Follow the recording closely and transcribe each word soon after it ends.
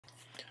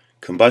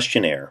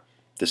Combustion air,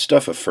 the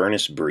stuff a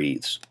furnace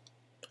breathes.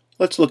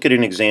 Let's look at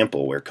an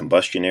example where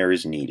combustion air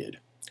is needed.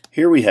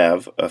 Here we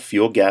have a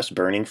fuel gas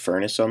burning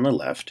furnace on the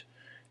left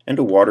and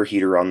a water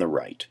heater on the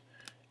right.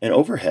 And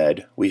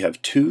overhead we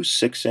have two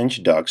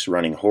 6-inch ducts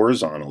running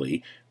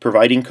horizontally,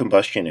 providing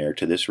combustion air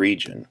to this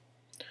region.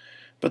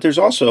 But there's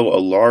also a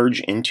large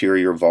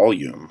interior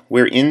volume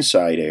where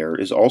inside air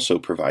is also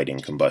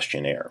providing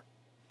combustion air.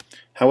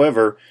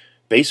 However,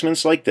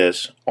 basements like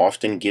this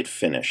often get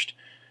finished,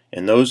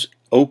 and those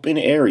open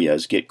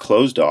areas get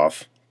closed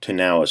off to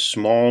now a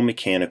small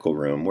mechanical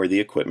room where the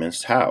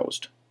equipment's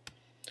housed.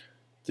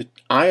 The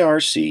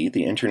IRC,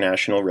 the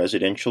International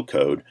Residential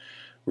Code,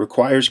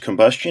 requires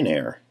combustion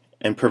air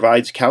and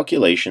provides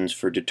calculations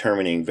for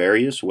determining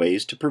various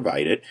ways to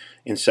provide it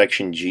in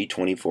section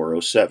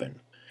G2407.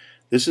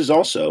 This is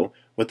also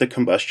what the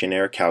combustion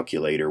air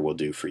calculator will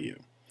do for you.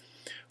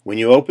 When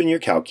you open your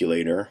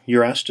calculator,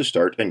 you're asked to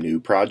start a new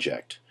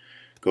project.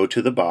 Go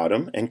to the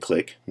bottom and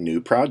click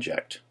New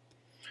Project.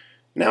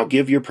 Now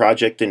give your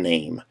project a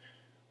name.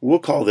 We'll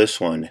call this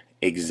one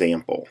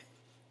Example.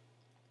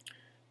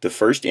 The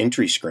first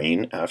entry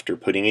screen after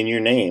putting in your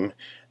name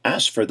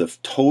asks for the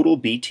total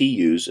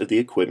BTUs of the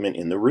equipment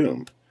in the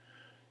room.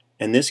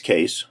 In this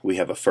case, we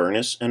have a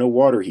furnace and a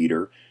water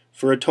heater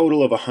for a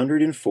total of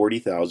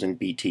 140,000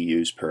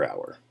 BTUs per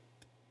hour.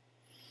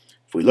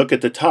 If we look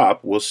at the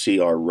top, we'll see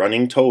our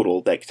running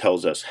total that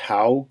tells us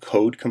how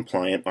code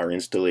compliant our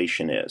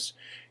installation is.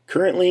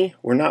 Currently,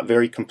 we're not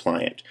very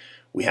compliant.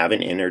 We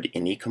haven't entered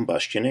any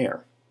combustion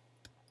air.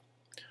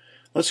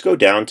 Let's go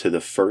down to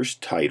the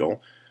first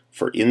title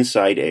for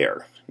inside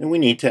air, and we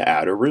need to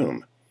add a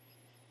room.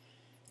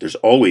 There's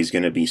always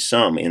going to be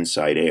some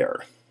inside air.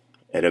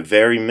 At a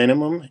very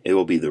minimum, it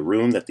will be the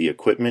room that the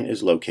equipment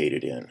is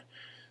located in.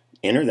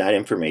 Enter that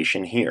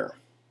information here.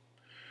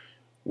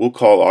 We'll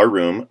call our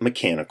room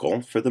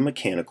Mechanical for the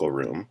mechanical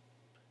room,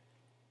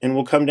 and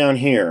we'll come down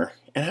here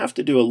and have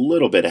to do a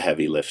little bit of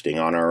heavy lifting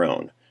on our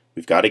own.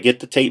 We've got to get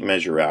the tape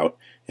measure out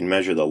and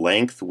measure the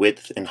length,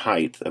 width, and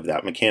height of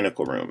that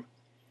mechanical room.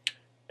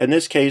 In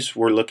this case,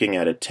 we're looking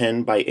at a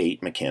 10 by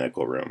 8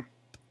 mechanical room.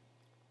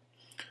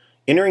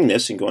 Entering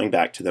this and going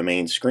back to the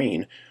main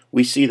screen,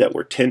 we see that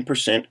we're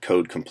 10%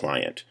 code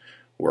compliant.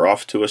 We're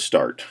off to a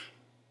start.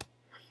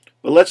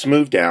 But let's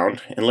move down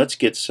and let's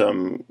get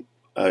some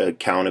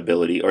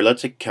accountability, or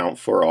let's account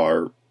for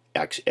our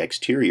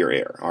exterior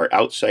air, our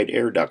outside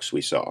air ducts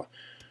we saw.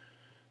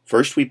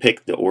 First, we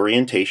pick the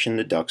orientation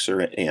the ducts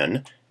are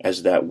in,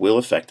 as that will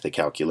affect the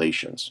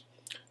calculations.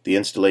 The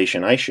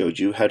installation I showed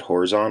you had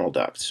horizontal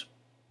ducts.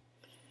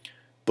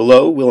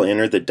 Below, we'll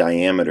enter the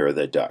diameter of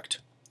the duct.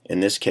 In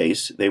this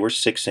case, they were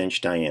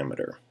 6-inch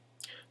diameter.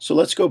 So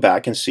let's go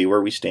back and see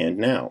where we stand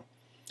now.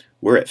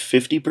 We're at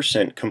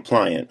 50%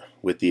 compliant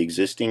with the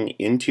existing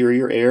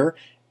interior air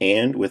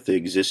and with the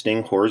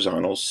existing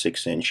horizontal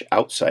 6-inch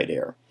outside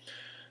air.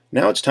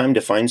 Now it's time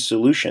to find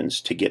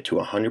solutions to get to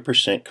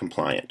 100%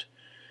 compliant.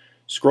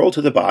 Scroll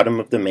to the bottom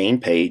of the main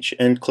page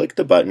and click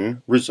the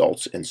button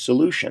Results and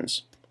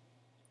Solutions.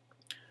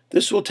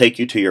 This will take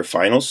you to your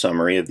final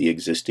summary of the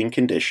existing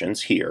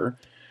conditions here,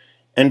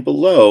 and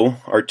below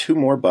are two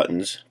more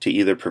buttons to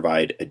either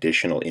provide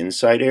additional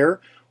inside air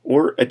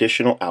or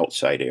additional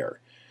outside air.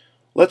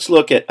 Let's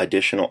look at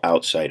additional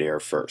outside air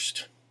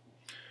first.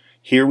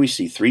 Here we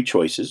see three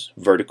choices: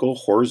 vertical,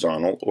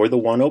 horizontal, or the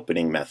one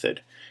opening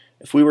method.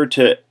 If we were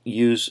to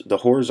use the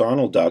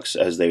horizontal ducts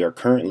as they are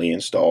currently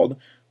installed,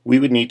 we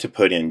would need to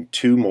put in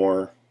two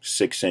more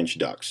 6-inch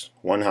ducts,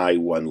 one high,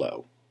 one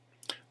low.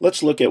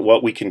 Let's look at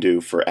what we can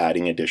do for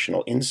adding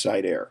additional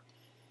inside air.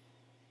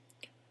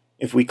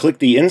 If we click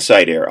the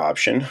inside air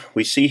option,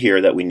 we see here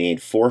that we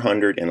need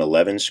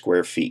 411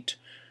 square feet.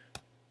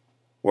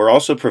 We're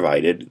also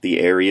provided the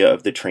area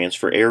of the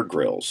transfer air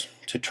grills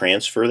to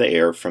transfer the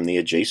air from the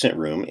adjacent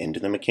room into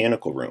the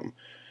mechanical room.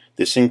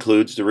 This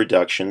includes the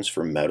reductions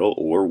for metal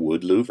or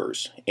wood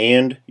louvers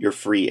and your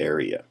free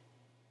area.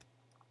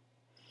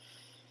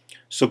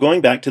 So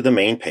going back to the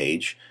main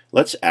page,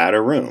 let's add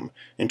a room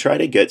and try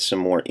to get some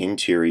more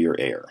interior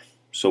air.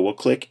 So we'll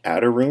click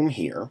Add a Room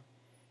here,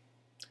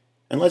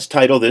 and let's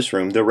title this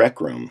room the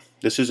Rec Room.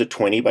 This is a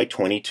 20 by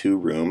 22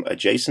 room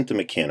adjacent to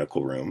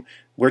mechanical room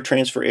where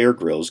transfer air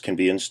grills can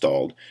be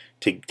installed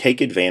to take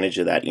advantage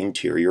of that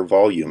interior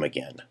volume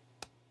again.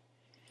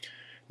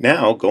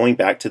 Now, going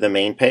back to the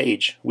main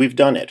page, we've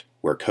done it.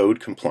 We're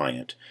code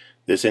compliant.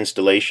 This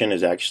installation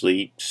is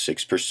actually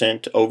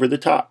 6% over the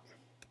top.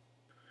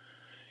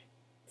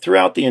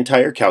 Throughout the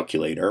entire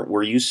calculator,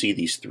 where you see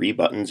these three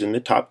buttons in the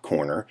top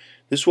corner,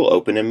 this will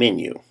open a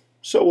menu.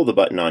 So will the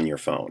button on your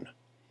phone.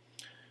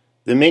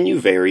 The menu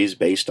varies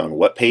based on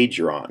what page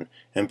you're on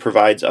and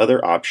provides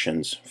other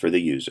options for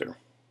the user.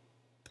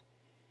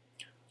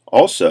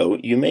 Also,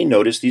 you may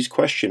notice these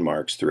question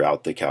marks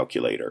throughout the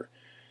calculator.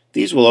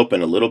 These will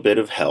open a little bit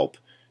of help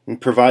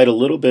and provide a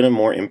little bit of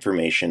more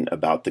information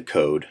about the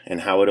code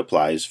and how it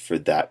applies for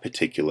that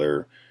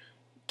particular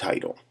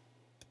title.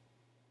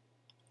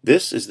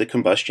 This is the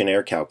combustion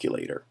air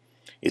calculator.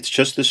 It's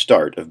just the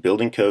start of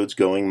building codes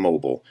going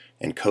mobile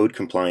and code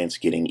compliance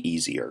getting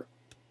easier.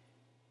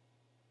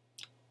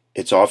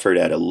 It's offered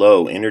at a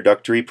low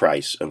introductory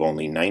price of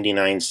only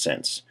 99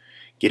 cents.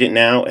 Get it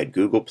now at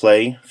Google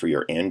Play for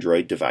your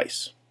Android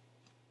device.